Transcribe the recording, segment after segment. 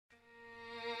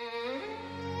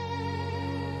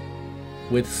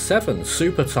With 7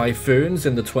 super typhoons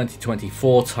in the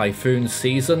 2024 typhoon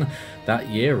season, that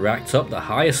year racked up the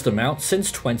highest amount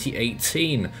since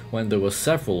 2018, when there were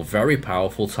several very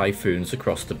powerful typhoons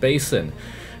across the basin.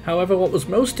 However, what was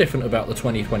most different about the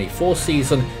 2024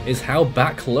 season is how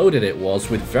backloaded it was,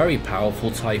 with very powerful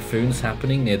typhoons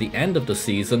happening near the end of the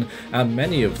season, and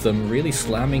many of them really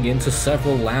slamming into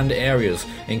several land areas,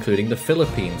 including the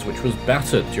Philippines, which was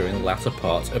battered during the latter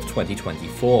part of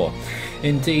 2024.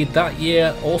 Indeed, that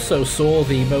year also saw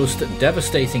the most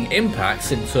devastating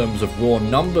impacts in terms of raw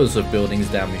numbers of buildings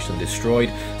damaged and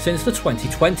destroyed since the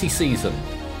 2020 season.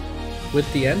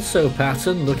 With the ENSO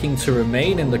pattern looking to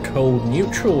remain in the cold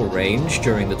neutral range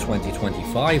during the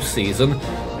 2025 season,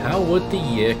 how would the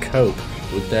year cope?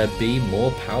 Would there be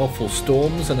more powerful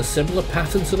storms and a similar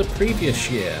pattern to the previous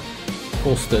year?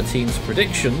 Course 13's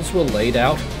predictions were laid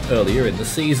out earlier in the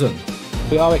season.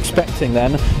 We are expecting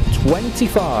then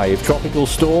 25 tropical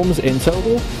storms in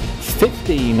total,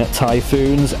 15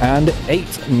 typhoons and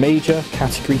 8 major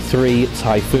Category 3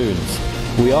 typhoons.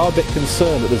 We are a bit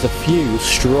concerned that there's a few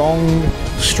strong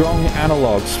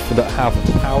analogues that have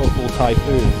powerful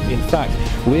typhoons. In fact,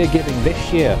 we're giving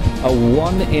this year a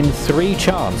 1 in 3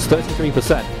 chance,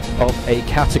 33%, of a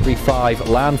Category 5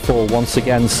 landfall once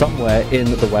again somewhere in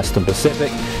the Western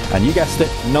Pacific. And you guessed it,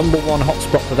 #1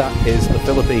 hotspot for that is the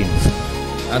Philippines.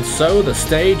 And so the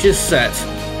stage is set.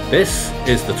 This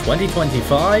is the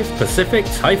 2025 Pacific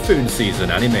Typhoon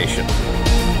Season animation.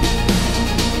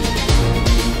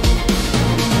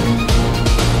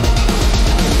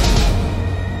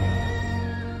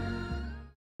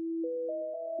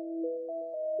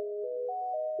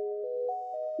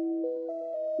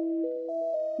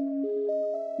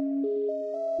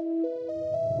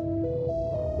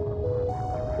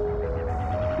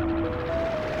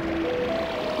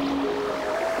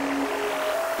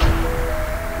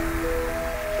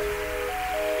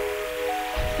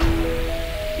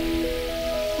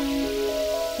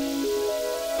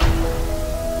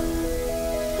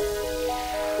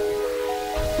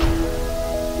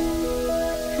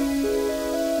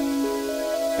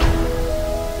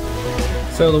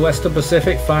 So the Western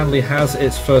Pacific finally has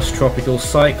its first tropical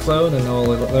cyclone, and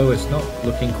although it's not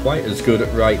looking quite as good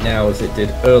right now as it did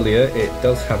earlier, it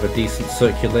does have a decent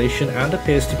circulation and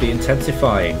appears to be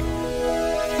intensifying.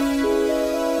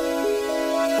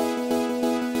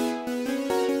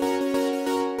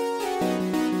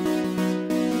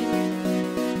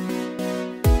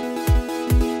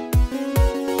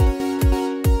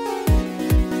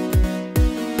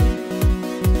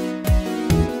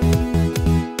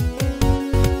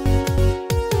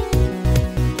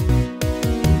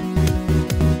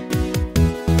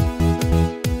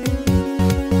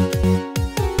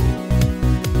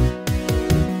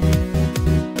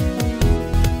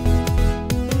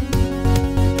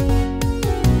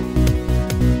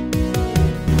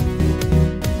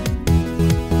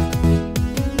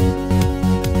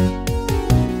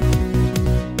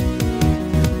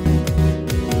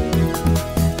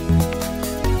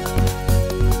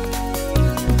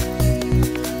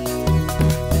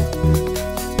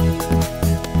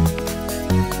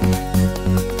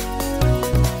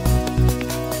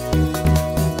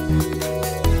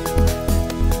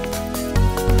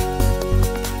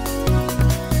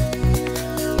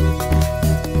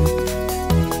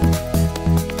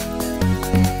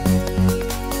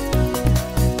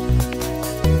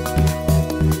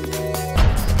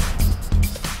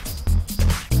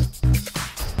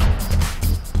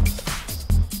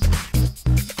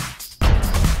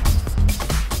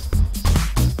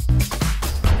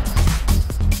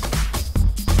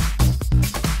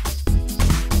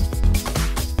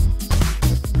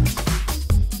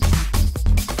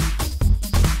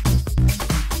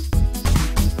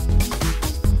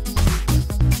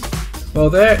 Well,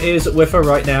 there is Whiffer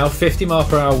right now, 50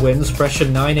 mph winds, pressure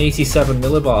 987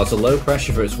 millibars, a low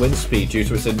pressure for its wind speed due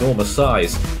to its enormous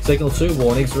size. Signal 2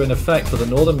 warnings are in effect for the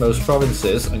northernmost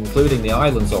provinces, including the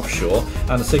islands offshore,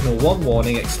 and a Signal 1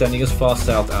 warning extending as far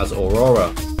south as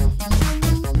Aurora.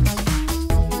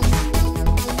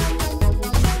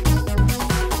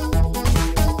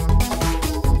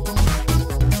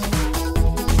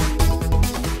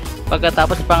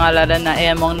 Pagkatapos pangalanan na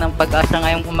emong ng Pag-asa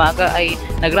ngayong umaga ay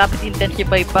nag-rapid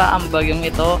intensify pa ang bagyong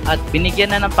ito at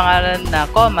binigyan na ng pangalan na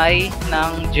Komay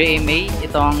ng JMA,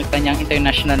 ito ang kanyang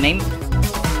international name.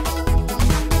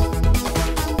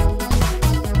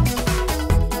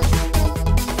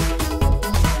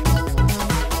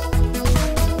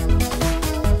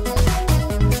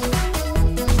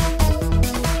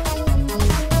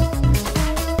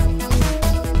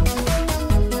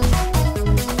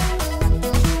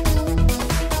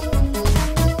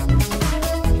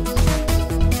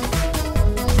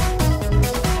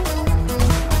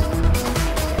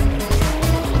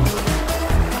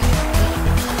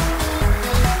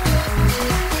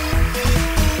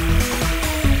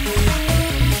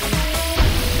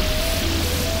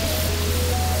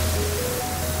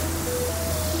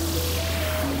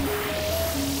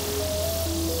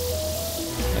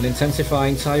 An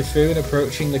intensifying typhoon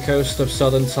approaching the coast of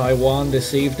southern Taiwan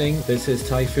this evening. This is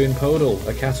Typhoon Podol,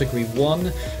 a Category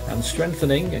 1 and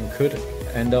strengthening, and could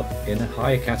end up in a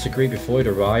higher category before it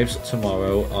arrives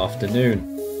tomorrow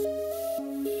afternoon.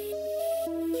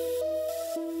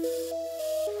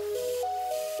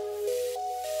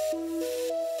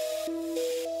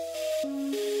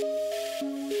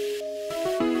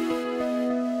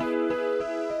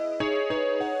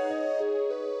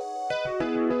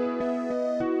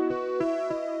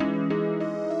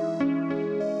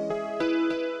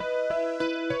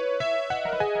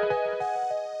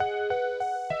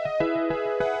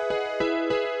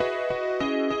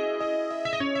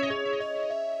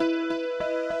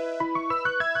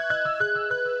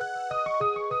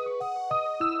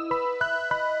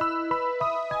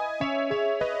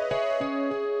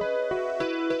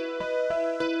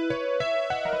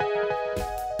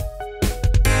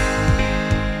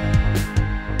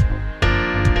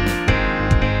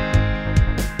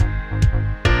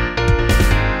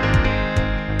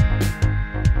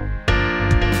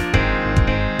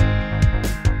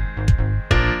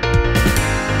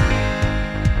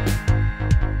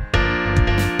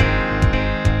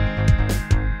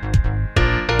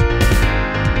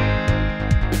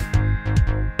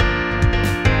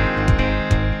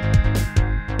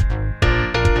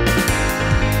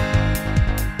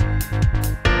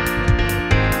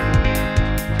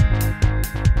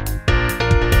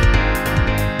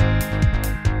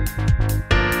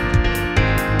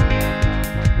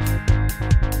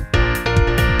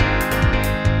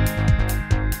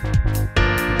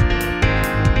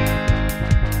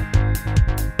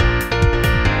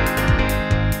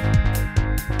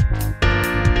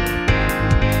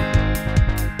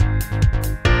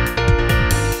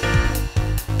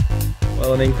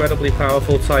 Well, an incredibly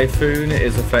powerful typhoon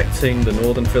is affecting the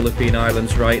northern Philippine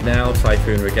Islands right now.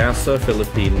 Typhoon Regasa,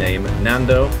 Philippine name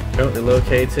Nando, currently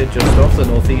located just off the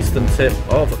northeastern tip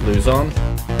of Luzon.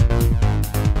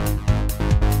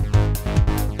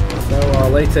 So our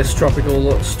latest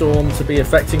tropical storm to be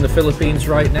affecting the Philippines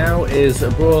right now is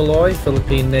Buoloy,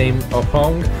 Philippine name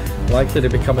Opong, likely to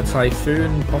become a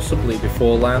typhoon, possibly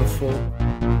before landfall.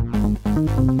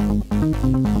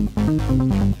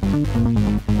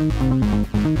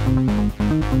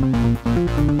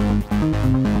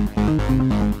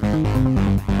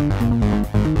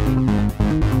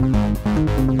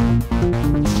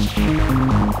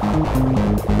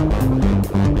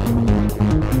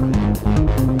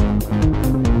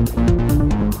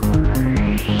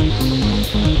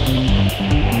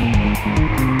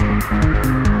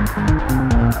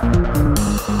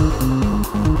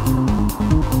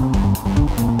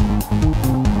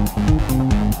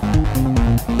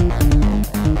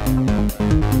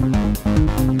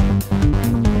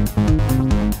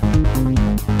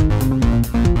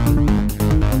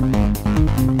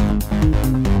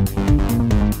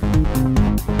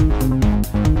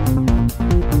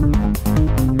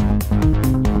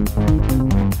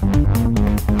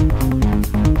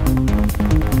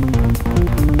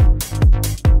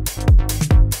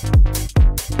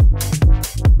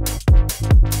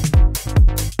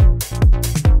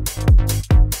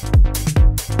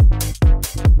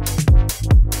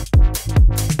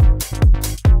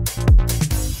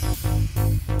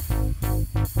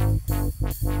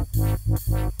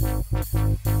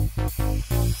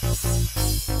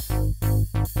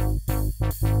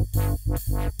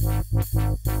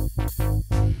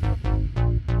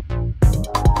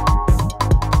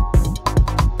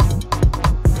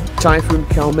 Typhoon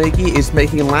Kalmegi is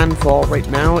making landfall right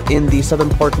now in the southern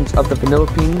portions of the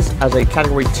Philippines as a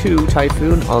Category 2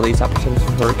 typhoon on the top percentage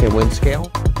of hurricane wind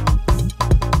scale.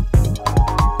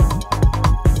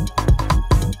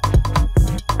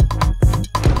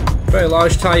 Very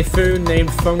large typhoon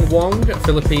named Fung-wong,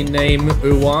 Philippine name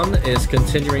Uwan, is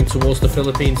continuing towards the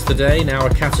Philippines today, now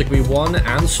a Category 1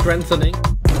 and strengthening.